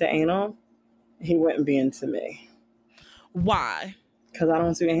anal, he wouldn't be into me. Why? Because I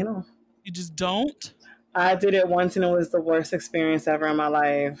don't do anal. You just don't? I did it once and it was the worst experience ever in my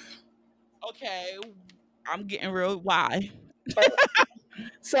life. Okay, I'm getting real. Why?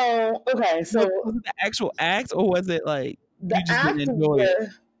 So was it the actual act, or was it like the you just act? Didn't enjoy it?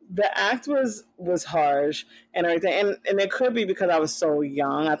 The act was harsh and everything, and it could be because I was so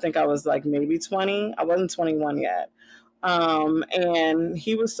young. I think I was like maybe 20. I wasn't 21 yet. And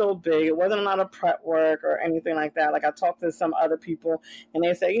he was so big. It wasn't a lot of prep work or anything like that. Like I talked to some other people and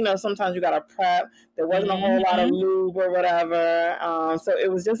they say, sometimes you got to prep. There wasn't a whole lot of lube or whatever. So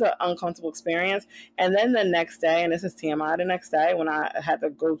it was just an uncomfortable experience. And then the next day, and this is TMI, the next day when I had to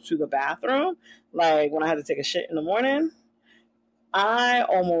go to the bathroom, like when I had to take a shit in the morning, I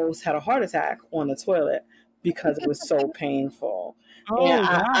almost had a heart attack on the toilet because it was so painful. Oh, and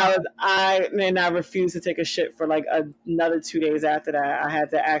wow. I refused to take a shit for like another 2 days after that. I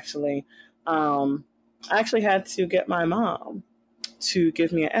had to actually had to get my mom to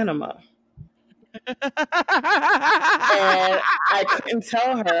give me an enema. And I couldn't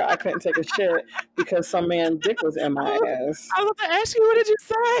tell her I couldn't take a shit because some man's dick was in my ass. I was going to ask you, what did you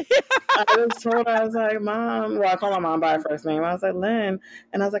say? I was told, I was like, Mom. Well, I called my mom by her first name. I was like, Lynn.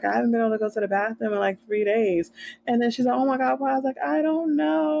 And I was like, I haven't been able to go to the bathroom in like 3 days. And then she's like, oh my God, why? I was like, I don't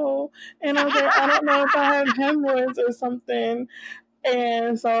know. And I was like, I don't know if I have hemorrhoids or something.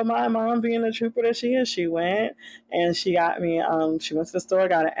 And so my mom, being the trooper that she is, she went and she got me, she went to the store,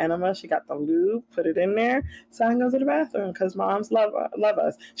 got an enema, she got the lube, put it in there so I can go to the bathroom because moms love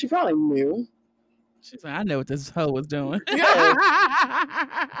us. She probably knew. She's like, I know what this hoe was doing. Yeah.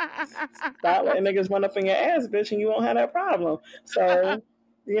 Stop letting niggas run up in your ass, bitch, and you won't have that problem. So,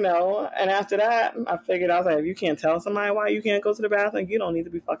 and after that, I figured, I was like, if you can't tell somebody why you can't go to the bathroom, you don't need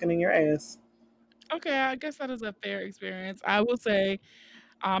to be fucking in your ass. Okay, I guess that is a fair experience. I will say,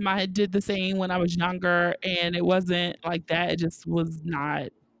 I did the same when I was younger, and it wasn't like that. It just was not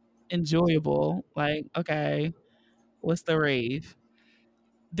enjoyable. Like, okay, what's the rave?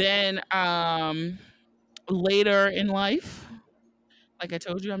 Then, later in life, like I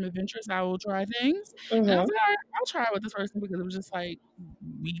told you, I'm adventurous. I will try things. And I was like, all right, I'll try it with this person because it was just like,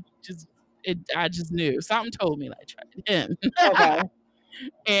 I just knew. Something told me, like, try him. Okay.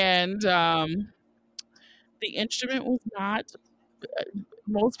 And the instrument was not,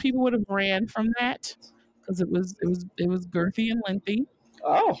 most people would have ran from that because it was girthy and lengthy.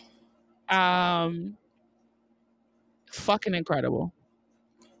 Oh. Fucking incredible.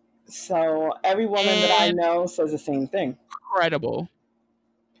 So every woman that I know says the same thing. Incredible.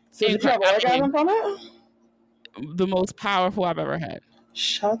 So did you have orgasm from it? The most powerful I've ever had.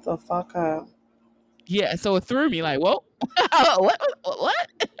 Shut the fuck up. Yeah, so it threw me like, whoa, what?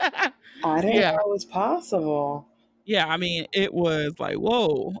 I didn't know it was possible. Yeah, I mean, it was like,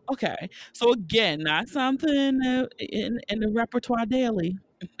 whoa, okay. So again, not something in the repertoire daily.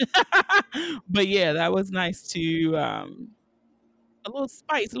 But yeah, that was nice to, a little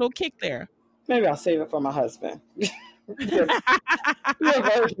spice, a little kick there. Maybe I'll save it for my husband. Be a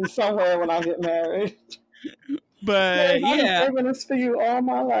version somewhere when I get married. But yeah. I've been this for you all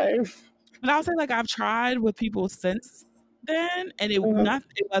my life. But I'll say, like, I've tried with people since then, and it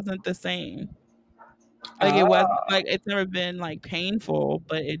wasn't the same. Like, it wasn't, like, it's never been, like, painful,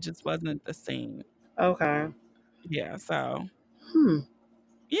 but it just wasn't the same. Okay. Yeah, so.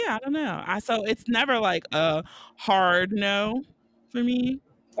 Yeah, I don't know. So it's never, like, a hard no for me.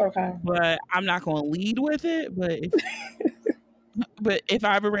 Okay. But I'm not going to lead with it, but if But if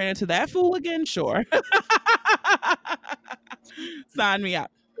I ever ran into that fool again, sure. Sign me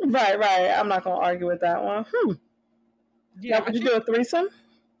up. Right. I'm not gonna argue with that one. Yeah. Now, would you do a threesome?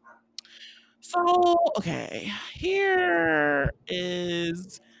 So, okay, here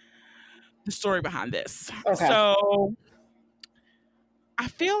is the story behind this. Okay. So, I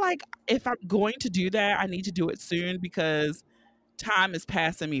feel like if I'm going to do that, I need to do it soon because time is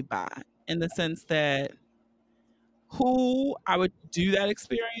passing me by in the sense that who I would do that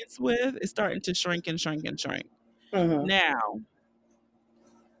experience with is starting to shrink and shrink and shrink. Mm-hmm. Now,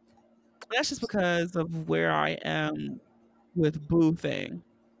 that's just because of where I am with boo thing.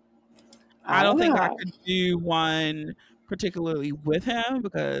 I don't think I could do one particularly with him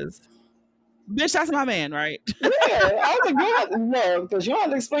because, bitch, that's my man, right? Yeah, I was like, no, because you don't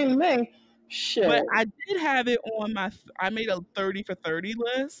have to explain to me. Shit. But I did have it on I made a 30 for 30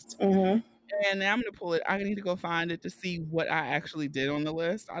 list. Mm-hmm. And now I'm going to pull it. I need to go find it to see what I actually did on the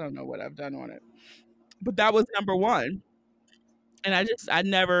list. I don't know what I've done on it. But that was number one. And I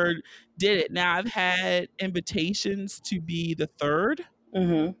never did it. Now I've had invitations to be the third.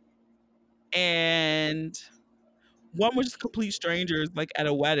 Mm-hmm. And one was just complete strangers, like at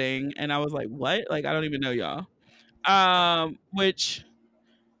a wedding. And I was like, what? Like, I don't even know y'all. Which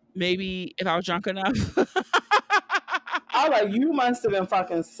maybe if I was drunk enough. I was like, you must have been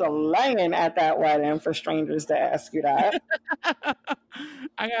fucking slaying at that wedding for strangers to ask you that.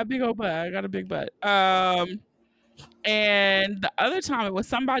 I got a big old butt. I got a big butt. And the other time it was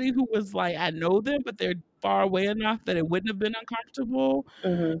somebody who was like, I know them, but they're far away enough that it wouldn't have been uncomfortable.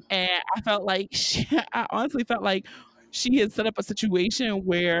 Mm-hmm. And I felt like I honestly felt like she had set up a situation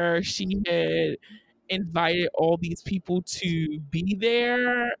where she had invited all these people to be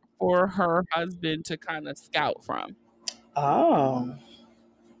there for her husband to kind of scout from. Oh.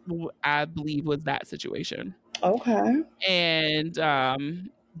 I believe was that situation. Okay. And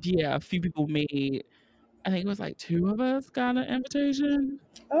yeah, a few people made, I think it was like 2 of us got an invitation.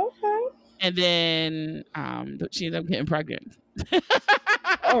 Okay. And then she ended up getting pregnant.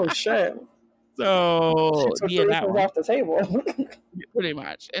 Oh shit. So she took yeah, that one off the table. pretty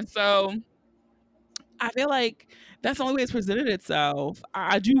much. And so I feel like that's the only way it's presented itself.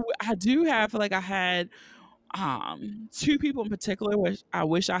 I do have like I had 2 people in particular which I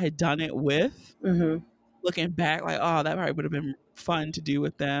wish I had done it with. Mm-hmm. Looking back, like, oh, that probably would have been fun to do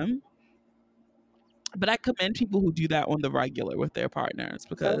with them. But I commend people who do that on the regular with their partners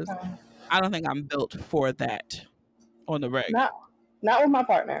because I don't think I'm built for that on the reg. Not with my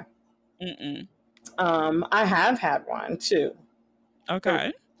partner. Mm-mm. I have had one too.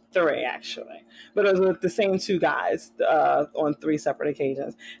 Okay. 3 actually, but it was with the same 2 guys on 3 separate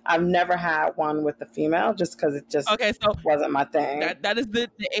occasions. I've never had one with the female just because it just wasn't my thing. That is the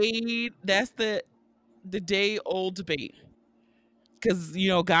aid. That's the day old debate. Because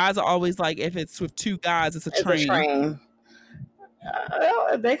guys are always like, if it's with 2 guys, it's a train.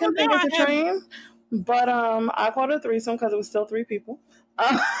 They can think it's a train, but I called it a threesome because it was still 3 people.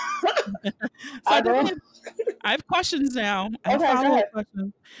 I have questions now. I have follow-up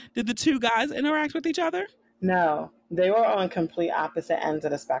questions. Did the 2 guys interact with each other? No, they were on complete opposite ends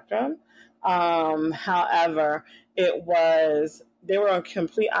of the spectrum. However, they were on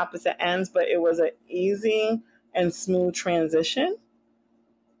complete opposite ends, but it was an easy and smooth transition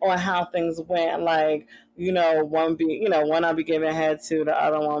on how things went. Like, one I'll be giving head to, the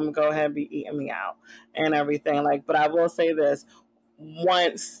other one would go ahead and be eating me out and everything. Like, but I will say this: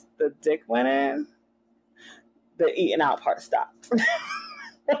 once the dick went in, the eating out part stopped.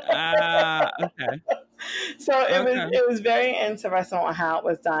 Okay. So it was very interesting on how it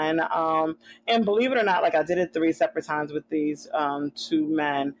was done. And believe it or not, like I did it 3 separate times with these 2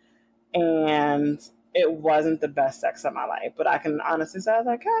 men, and it wasn't the best sex of my life. But I can honestly say I was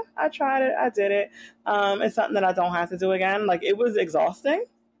like, I tried it, I did it. It's something that I don't have to do again. Like, it was exhausting.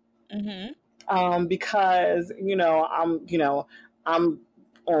 Mm-hmm. Because I'm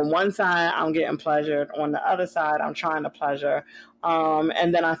on one side, I'm getting pleasured. On the other side, I'm trying to pleasure.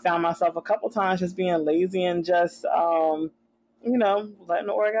 And then I found myself a couple times just being lazy and just, letting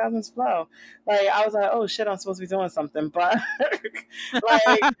the orgasms flow. Like, I was like, oh shit, I'm supposed to be doing something. But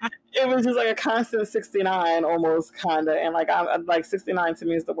like, it was just like a constant 69 almost, kind of. And I'm like 69 to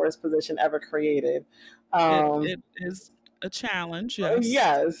me is the worst position ever created. It is a challenge, yes.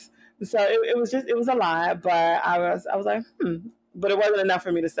 Yes. So it was a lot, but I was like, but it wasn't enough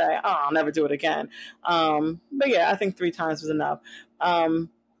for me to say, oh, I'll never do it again. But yeah, I think 3 times was enough.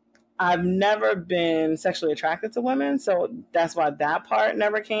 I've never been sexually attracted to women, so that's why that part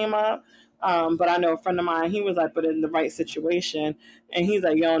never came up. But I know a friend of mine, he was like, but in the right situation. And he's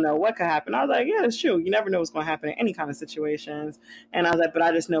like, you don't know what could happen. I was like, yeah, it's true. You never know what's going to happen in any kind of situations. And I was like, but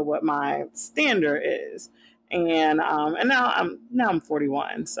I just know what my standard is. And now I'm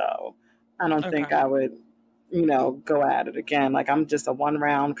 41. So I don't think Okay. I would, go at it again. Like I'm just a one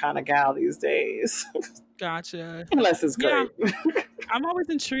round kind of gal these days, Gotcha. unless it's Yeah. great. I'm always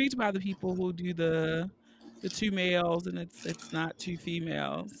intrigued by the people who do the two males and it's not two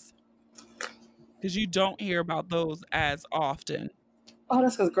females. Because you don't hear about those as often. Oh,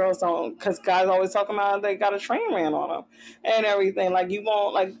 that's because girls don't. Because guys always talking about they got a train ran on them and everything. Like you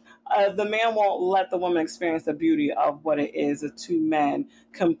won't like the man won't let the woman experience the beauty of what it is of two men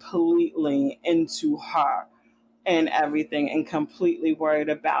completely into her and everything, and completely worried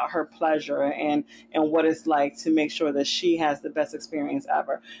about her pleasure and what it's like to make sure that she has the best experience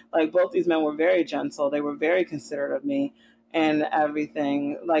ever. Like both these men were very gentle. They were very considerate of me and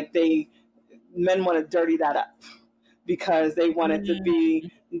everything. Like men want to dirty that up because they want it to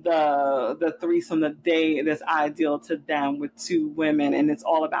be the threesome that's ideal to them with two women, and it's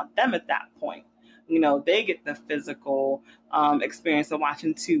all about them at that point. They get the physical experience of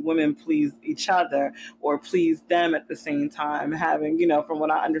watching two women please each other or please them at the same time. Having, from what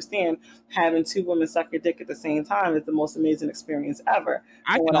I understand, having two women suck your dick at the same time is the most amazing experience ever.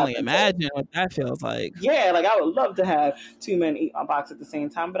 I From can what I've only been told. imagine what that feels like. Yeah, like I would love to have two men eat my box at the same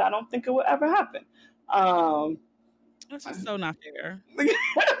time, but I don't think it would ever happen. Um, That's just so not fair.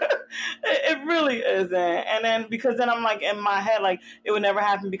 it really isn't. And then because then I'm like in my head, like it would never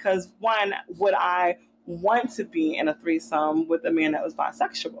happen because one, would I want to be in a threesome with a man that was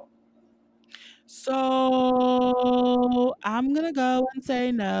bisexual? So I'm gonna go and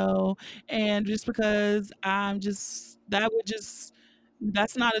say no. And just because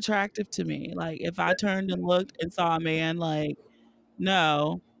that's not attractive to me. Like if I turned and looked and saw a man, like,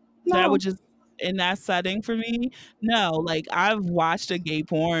 no, that would No. just in that setting for me, no. Like I've watched a gay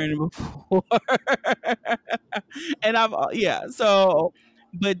porn before. And yeah, so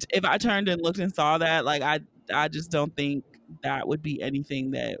but if I turned and looked and saw that, like I just don't think that would be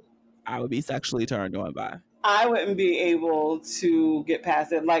anything that I would be sexually turned on by. I wouldn't be able to get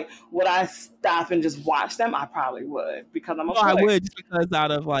past it. Like, would I stop and just watch them? I probably would because I'm a No, I voyeur. would just because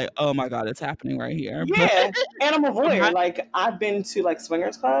out of like, oh my God, it's happening right here. But Yeah, and I'm a if voyeur. I, Like, I've been to like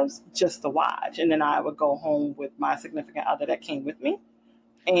swingers clubs just to watch, and then I would go home with my significant other that came with me.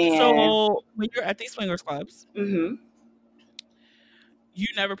 And so when you're at these swingers clubs, mhm, you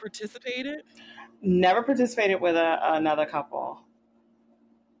never participated? never participated with another couple.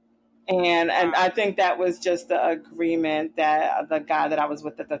 And I think that was just the agreement that the guy that I was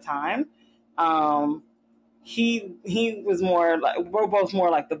with at the time, um, he was more like we're both more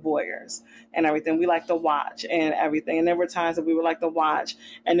like the voyeurs and everything. We like to watch and everything. And there were times that we would like to watch,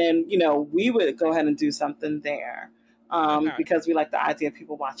 and then we would go ahead and do something there. Okay. Because we like the idea of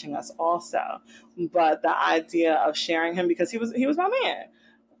people watching us also, but the idea of sharing him because he was my man,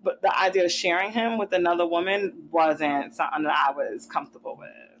 but the idea of sharing him with another woman wasn't something that I was comfortable with.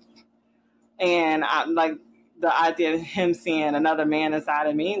 And I like the idea of him seeing another man inside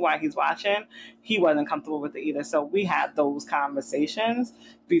of me while he's watching, he wasn't comfortable with it either. So we had those conversations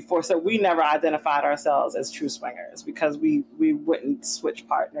before. So we never identified ourselves as true swingers because we wouldn't switch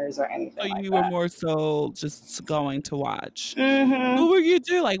partners or So anything like you were that. more so just going to watch. Hmm. What would you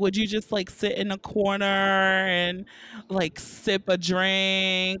do? Like, would you just like sit in a corner and like sip a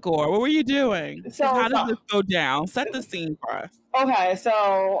drink, or what were you doing? Because So, how does so this go down? Set the scene for us. okay, so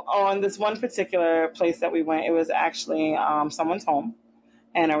on this one particular place that we went, it was actually someone's home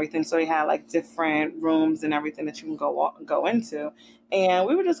and everything. So they had like different rooms and everything that you can go into. And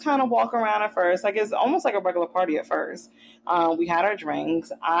we would just kind of walk around at first, like it's almost like a regular party at first. We had our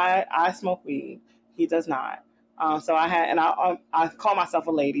drinks. I smoke weed. He does not. So I had, and I call myself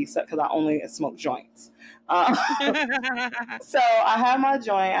a lady because I only smoke joints. Uh, so I had my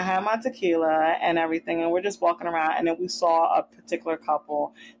joint, I had my tequila and everything, and we're just walking around, and then we saw a particular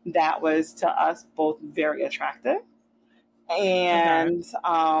couple that was to us both very attractive, Okay.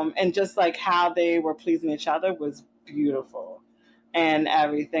 and just like how they were pleasing each other was beautiful and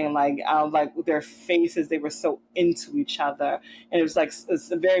everything, like their faces, they were so into each other, and it was like it's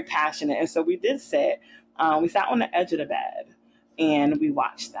very passionate. And so we did sit, we sat on the edge of the bed and we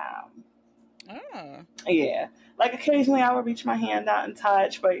watched them. Oh. Yeah, like occasionally I would reach my hand out and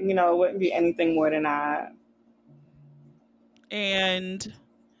touch, but it wouldn't be anything more than that. And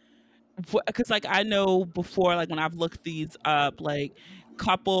because like I know before, like when I've looked these up, like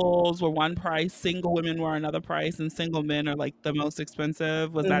couples were one price, single women were another price, and single men are like the most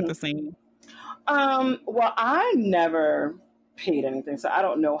expensive. Was that Hmm. the same? Well, I never paid anything, so I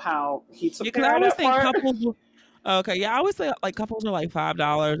don't know how he Yeah, took because I care of always that think part. couples. Okay, yeah, I always say like couples are like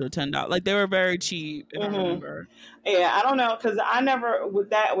 $5 or $10. Like they were very cheap, if I remember. Yeah, I don't know because I never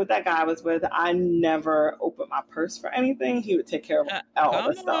with that guy I was with. I never opened my purse for anything. He would take care of all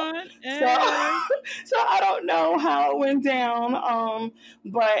the Come stuff. on, So, hey. so I don't know how it went down.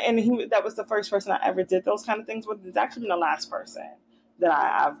 But and that was the first person I ever did those kind of things with. It's actually been the last person that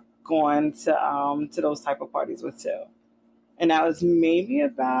I've gone to those type of parties with too, and that was maybe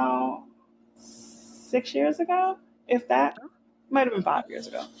about 6 years ago, if that. Might have been 5 years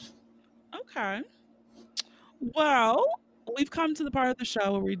ago. Okay. Well, we've come to the part of the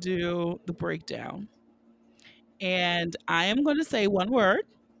show where we do the breakdown. And I am going to say one word.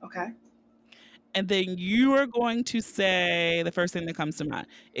 Okay. And then you are going to say the first thing that comes to mind.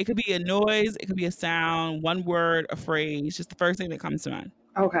 It could be a noise, it could be a sound, one word, a phrase, just the first thing that comes to mind.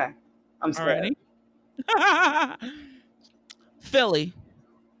 Okay. I'm scared. Alrighty. Philly.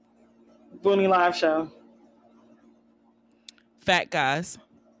 Booney Live Show. Fat guys.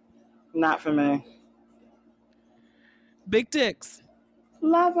 Not for me. Big dicks.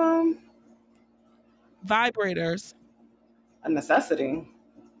 Love them. Vibrators. A necessity.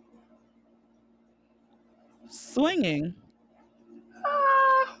 Swinging.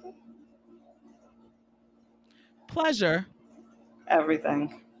 Pleasure.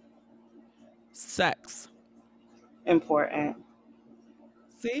 Everything. Sex. Important.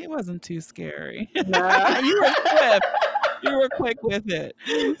 See, it wasn't too scary. Nah. You were swift. You were quick with it.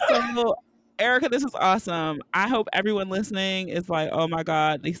 So, Erica, this is awesome. I hope everyone listening is like, oh my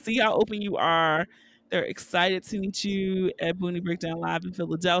God, they see how open you are. They're excited to meet you at Booney Breakdown Live in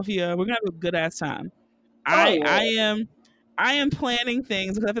Philadelphia. We're gonna have a good ass time. I am planning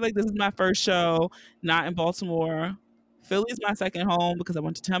things because I feel like this is my first show, not in Baltimore. Philly's my second home because I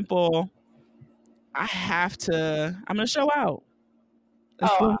went to Temple. I'm gonna show out.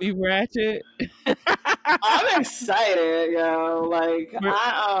 It's gonna be ratchet. I'm excited, yo. Like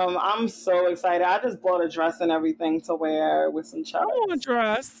I'm so excited. I just bought a dress and everything to wear with some chucks. I want a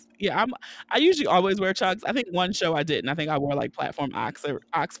dress. Yeah, I usually always wear chucks. I think one show I didn't. I think I wore like platform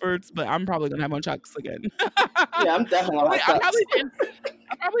Oxfords, but I'm probably gonna have on chucks again. Yeah, I'm definitely gonna have chucks.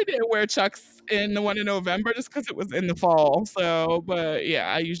 I probably didn't wear chucks in the one in November just because it was in the fall. So, but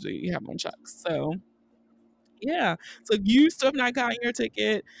yeah, I usually have on chucks. So yeah. So you still have not gotten your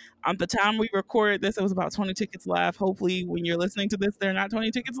ticket. The time we recorded this, it was about 20 tickets left. Hopefully when you're listening to this, there are not 20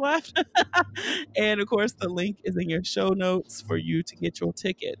 tickets left. And of course, the link is in your show notes for you to get your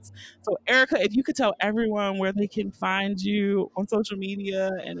tickets. So Erica, if you could tell everyone where they can find you on social media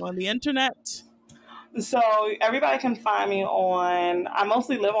and on the internet. So everybody can find me I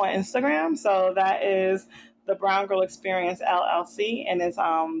mostly live on Instagram. So that is the Brown Girl Experience LLC. And it's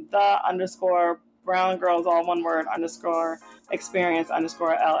the _Brown Girls, all one word, _experience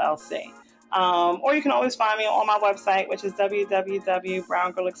 _LLC. Or you can always find me on my website, which is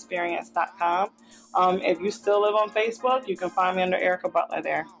www.browngirlexperience.com. If you still live on Facebook, you can find me under Erica Butler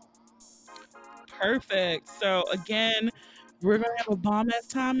there. Perfect. So again, we're going to have a bomb-ass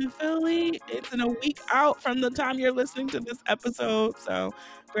time in Philly. It's in a week out from the time you're listening to this episode. So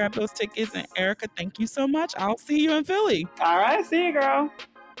grab those tickets. And Erica, thank you so much. I'll see you in Philly. All right. See you, girl.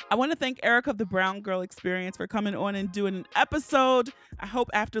 I want to thank Erica of the Brown Girl Experience for coming on and doing an episode. I hope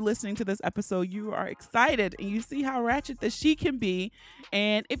after listening to this episode, you are excited and you see how ratchet that she can be.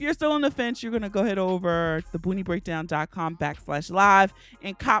 And if you're still on the fence, you're going to go head over to thebooniebreakdown.com/live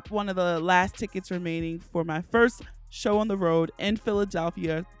and cop one of the last tickets remaining for my first show on the road in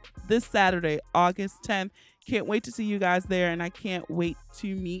Philadelphia this Saturday, August 10th. Can't wait to see you guys there, and I can't wait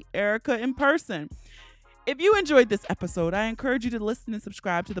to meet Erica in person. If you enjoyed this episode, I encourage you to listen and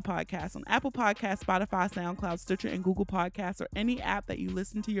subscribe to the podcast on Apple Podcasts, Spotify, SoundCloud, Stitcher, and Google Podcasts, or any app that you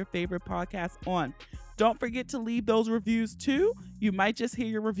listen to your favorite podcasts on. Don't forget to leave those reviews too. You might just hear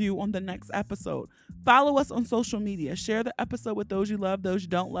your review on the next episode. Follow us on social media. Share the episode with those you love, those you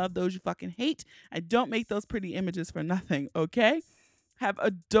don't love, those you fucking hate. I don't make those pretty images for nothing, okay? Have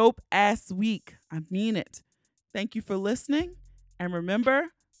a dope ass week. I mean it. Thank you for listening. And remember,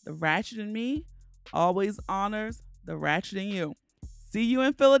 the ratchet in me always honors the ratchet in you. See you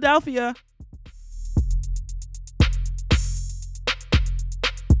in Philadelphia.